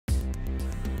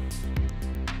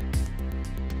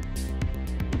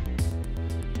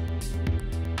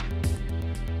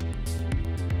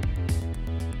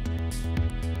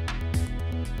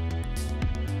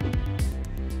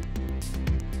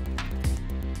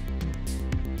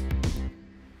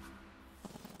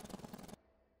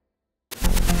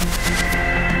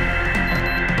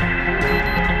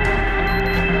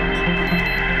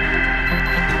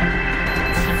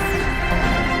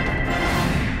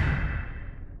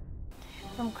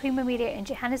From Creamer Media in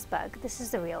Johannesburg, this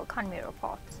is the Real Economy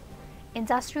Report.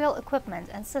 Industrial equipment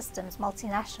and systems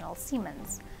multinational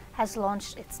Siemens has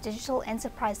launched its Digital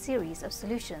Enterprise series of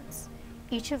solutions,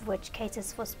 each of which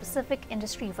caters for specific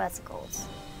industry verticals.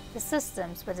 The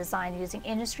systems were designed using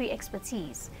industry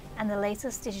expertise and the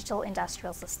latest digital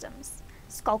industrial systems.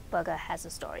 Skalkberger has a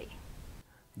story.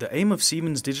 The aim of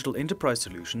Siemens Digital Enterprise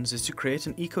Solutions is to create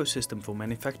an ecosystem for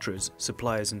manufacturers,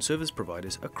 suppliers and service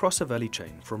providers across a value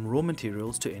chain from raw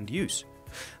materials to end use.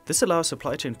 This allows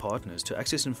supply chain partners to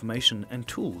access information and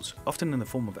tools, often in the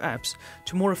form of apps,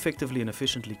 to more effectively and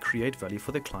efficiently create value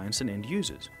for their clients and end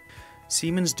users.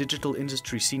 Siemens Digital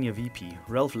Industry Senior VP,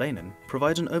 Ralph Lehnen,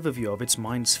 provides an overview of its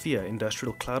MindSphere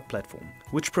industrial cloud platform,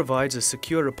 which provides a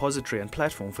secure repository and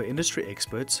platform for industry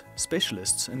experts,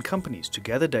 specialists and companies to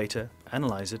gather data,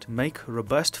 analyze it, make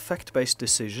robust fact-based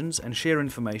decisions and share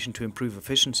information to improve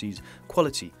efficiencies,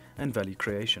 quality and value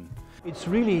creation. It's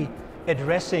really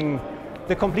addressing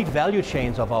the complete value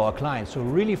chains of our clients. So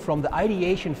really from the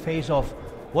ideation phase of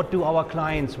what do our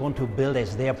clients want to build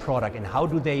as their product and how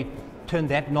do they turn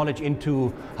that knowledge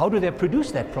into, how do they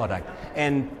produce that product,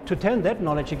 and to turn that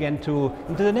knowledge again into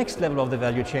the next level of the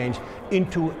value chain,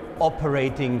 into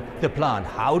operating the plant.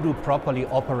 How to properly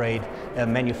operate a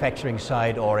manufacturing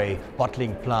site or a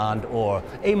bottling plant or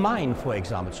a mine, for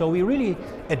example. So we really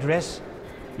address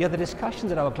the discussions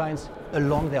that our clients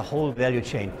along their whole value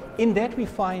chain. In that we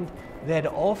find that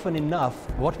often enough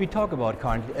what we talk about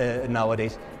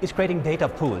nowadays is creating data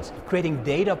pools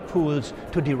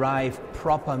to derive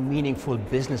proper, meaningful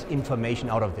business information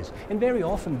out of this. And very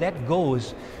often that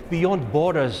goes beyond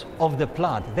borders of the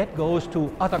plant. That goes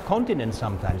to other continents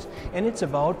sometimes. And it's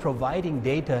about providing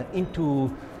data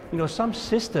into some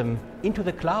system, into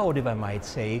the cloud, if I might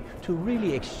say, to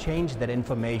really exchange that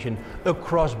information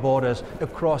across borders,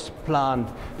 across plant,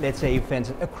 let's say,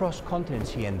 fences, across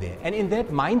continents here and there. And in that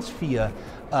MindSphere,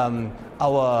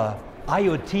 our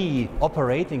IoT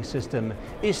operating system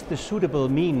is the suitable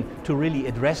mean to really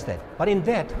address that. But in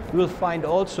that, we'll find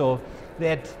also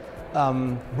that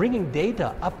bringing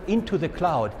data up into the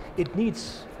cloud, it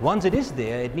needs, once it is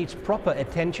there, it needs proper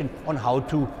attention on how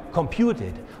to compute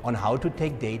it, on how to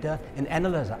take data and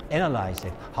analyze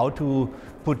it, how to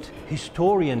put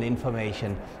historian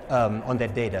information on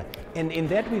that data. And in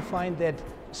that we find that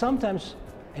sometimes,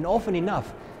 and often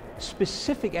enough,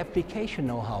 specific application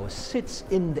know-how sits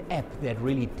in the app that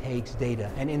really takes data.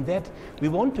 And in that we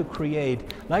want to create,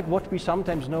 like what we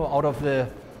sometimes know out of the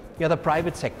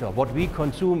private sector, what we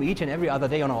consume each and every other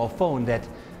day on our phone, that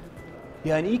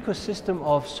an ecosystem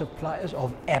of suppliers,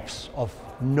 of apps, of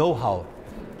know-how,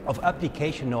 of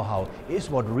application know-how is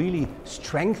what really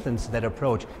strengthens that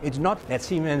approach. It's not that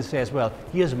Siemens says, well,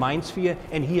 here's MindSphere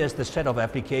and here's the set of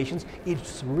applications.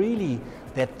 It's really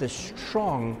that the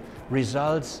strong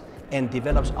results and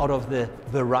develops out of the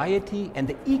variety and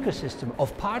the ecosystem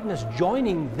of partners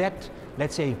joining that,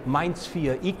 let's say,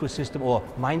 MindSphere ecosystem or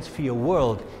MindSphere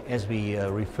world, as we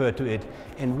refer to it,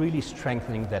 and really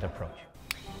strengthening that approach.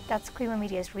 That's Creamer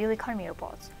Media's Real Economy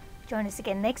Report. Join us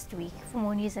again next week for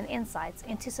more news and insights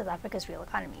into South Africa's real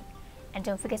economy. And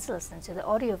don't forget to listen to the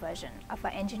audio version of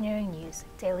our Engineering News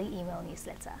daily email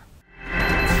newsletter.